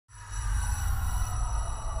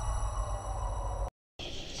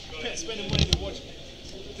spending money to watch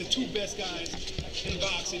the two best guys in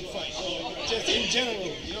boxing fight. Just in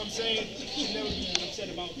general, you know what I'm saying? You should never be upset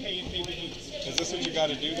about paying pay-per-views. Is this what you got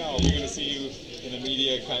to do now? Are we going to see you in the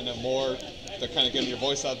media kind of more, to kind of getting your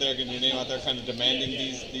voice out there, getting your name out there, kind of demanding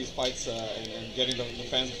these fights and getting the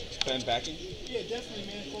fan backing? Yeah, definitely,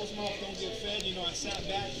 man. Closed mouth don't get fed. You know, I sat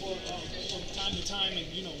back from time to time and,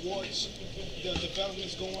 you know, watch the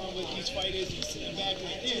developments go on with these fighters and sitting back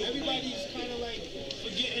like, damn, everybody's kind of like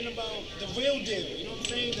forgetting about the real deal. You know what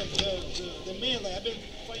I'm saying? The man, like, I've been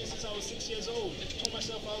fighting since I was 6 years old. Told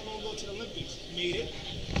myself I was going to go to the Olympics. Made it.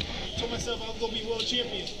 Told myself I was going to be world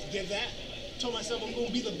champion. Did that. Told myself I'm going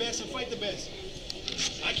to be the best and fight the best.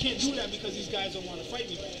 I can't do that because these guys don't want to fight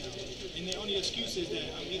me right now. And their only excuse is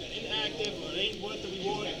that I'm either inactive or they ain't worth the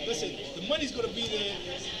reward. Listen, the money's going to be there.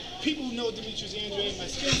 People know Demetrius Andrade. My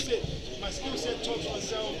skill set talks for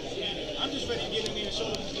itself. And I'm just ready to get in there and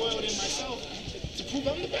show the world and myself to prove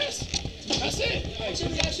I'm the best. That's it. Like, it's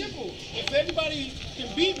that simple. If everybody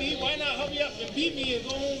can beat me, why not hurry up and beat me and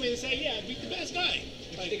go home and say, yeah, I beat the best guy?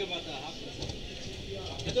 Like, think about the Hopkins.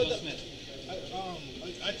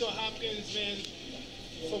 I thought Hopkins, man,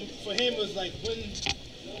 for him was like win,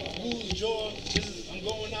 lose, draw. I'm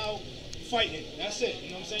going out fighting. That's it. You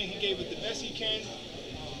know what I'm saying? He gave it the best he can.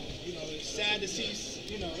 You know, it's sad to see.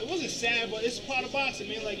 You know, it wasn't sad, but it's part of boxing,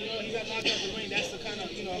 man. Like, you know, he got knocked out the ring. That's the kind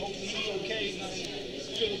of, you know, hopefully he's okay. Nothing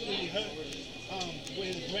physically hurt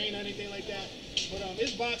with his brain or anything like that. But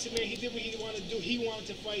it's boxing, man. He did what he wanted to do. He wanted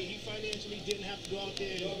to fight. He financially didn't have to go out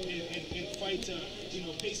there and fight to, you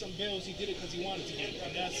know, pay some bills. He did it because he wanted to get it.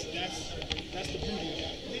 And that's the beauty of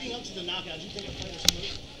that. Leading up to the knockout, do you think the fight was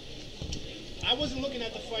smooth? I wasn't looking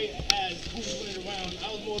at the fight as who was winning the round.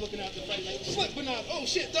 I was more looking at the fight like slip, but not, oh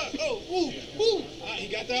shit, duck, oh, woo, woo. He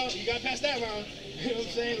got past that round. You know what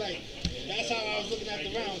I'm saying? Like, that's how I was looking at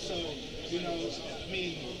the round. So, you know, I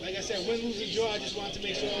mean, like I said, win, lose, or draw, I just wanted to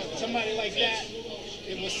make sure somebody like that,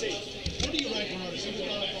 it was safe. What do you like about it?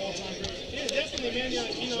 All-time great? Yeah, definitely, man.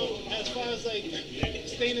 You know, as far as like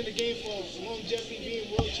staying in the game for longevity,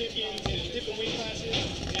 being world champion in different weight classes,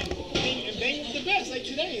 and being the best. Like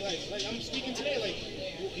today, like I'm speaking today, like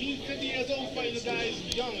he's 50 years old fighting the guys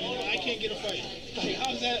young. You know, I can't get a fight. Like,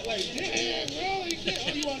 how's that? Like, damn, bro. Like,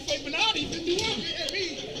 oh, you want to fight Bernardi? 51? Yeah,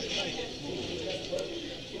 me. Like,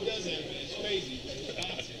 he does that, man. It's crazy.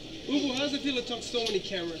 Ubu, how does it feel to talk to so many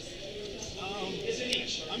cameras?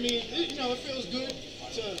 I mean, you know, it feels good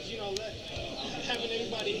to, you know, having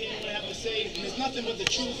everybody hear what I have to say. And it's nothing but the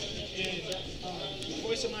truth. And the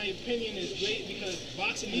voice of my opinion is great because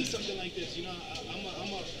boxing needs something like this. You know, I'm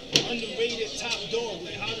a underrated top dog.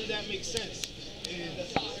 Like, how does that make sense? And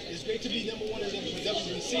it's great to be #1 in the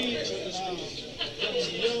WBC,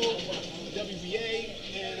 WBO, WBA,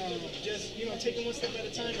 and just, you know, taking one step at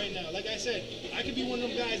a time right now. Like I said, I could be one of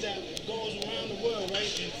them guys that goes around the world,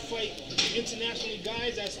 right, and fight internationally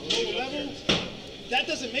guys that's lower level. That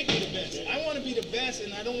doesn't make me the best. I want to be the best,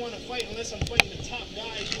 and I don't want to fight unless I'm fighting the top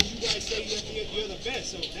guys who you guys say you're the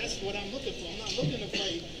best. So that's what I'm looking for. I'm not looking to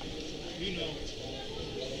fight, you know,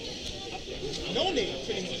 no name,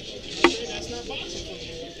 pretty much. That's not boxing for me.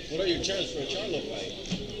 What are your terms for a Charlo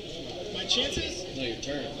fight? My chances? No, your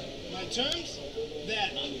terms. My terms?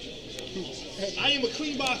 That I am a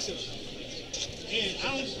clean boxer. And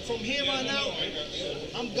I don't, from here on out,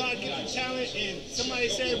 I'm God-given talent. And somebody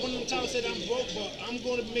said, one of them talents said I'm broke, but I'm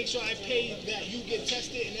going to make sure I pay that you get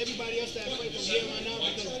tested and everybody else that I fight from here on out.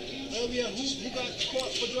 Because earlier, who got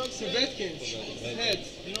caught for drugs? Hopkins.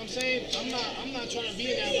 Heads. You know what I'm saying? I'm not trying to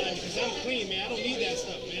be in that line because I'm clean, man. I don't need that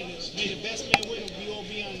stuff, man. May the best man win and we all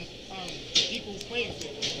be on equal playing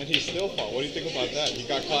field. And he still fought. What do you think about that? He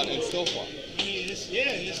got caught and still fought. I mean, it's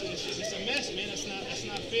a mess, man. It's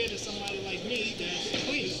not fair to somebody like me that's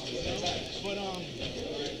clean. You know? But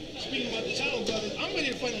speaking about the Charlo brothers, I'm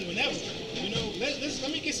ready to fight them whenever. You know,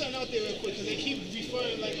 let me get something out there real quick because they keep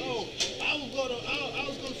referring like, oh, I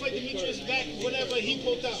was going to fight Demetrius back, whatever. He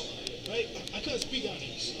pulled out, right? I couldn't speak on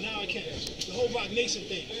it. Now I can. The whole Rock Nation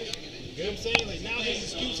thing. You know what I'm saying? Like now his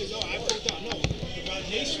excuse is, oh, I pulled out. No, the Rock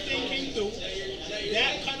Nation thing came through.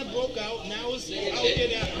 That kind of broke out. Now it's out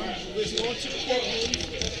there that was going to the courtroom.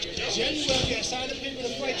 January, I signed a paper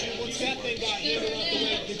to fight you. Once that thing got handed out the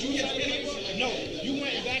way, did you sign the paper? No. You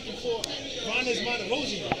went back and forth. Ron is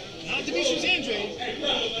Monterosian. Not Demetrius Andrade.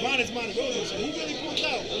 Ron is Monterosian. So he really pulled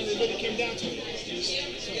out when it really came down to it.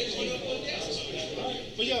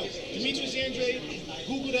 But yo, Demetrius Andrade,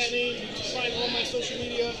 Google that name. Find it on my social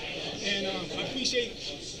media. And I appreciate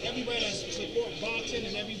everybody that support boxing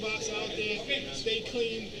and every boxer out there. Stay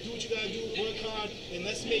clean, do what you gotta do, work hard, and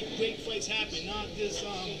let's make great fights happen. Not this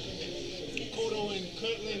Cotto and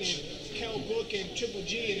Kirtland and Kell Brook and Triple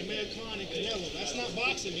G and Amir Khan and Canelo. That's not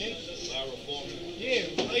boxing, man. Lara Foreman. Yeah,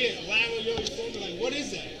 Lara, Yuri Foreman. Like, what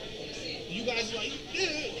is that? You guys are like,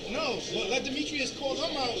 no. But let Demetrius call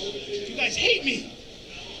them out. You guys hate me.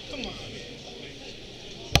 Come on,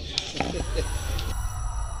 man.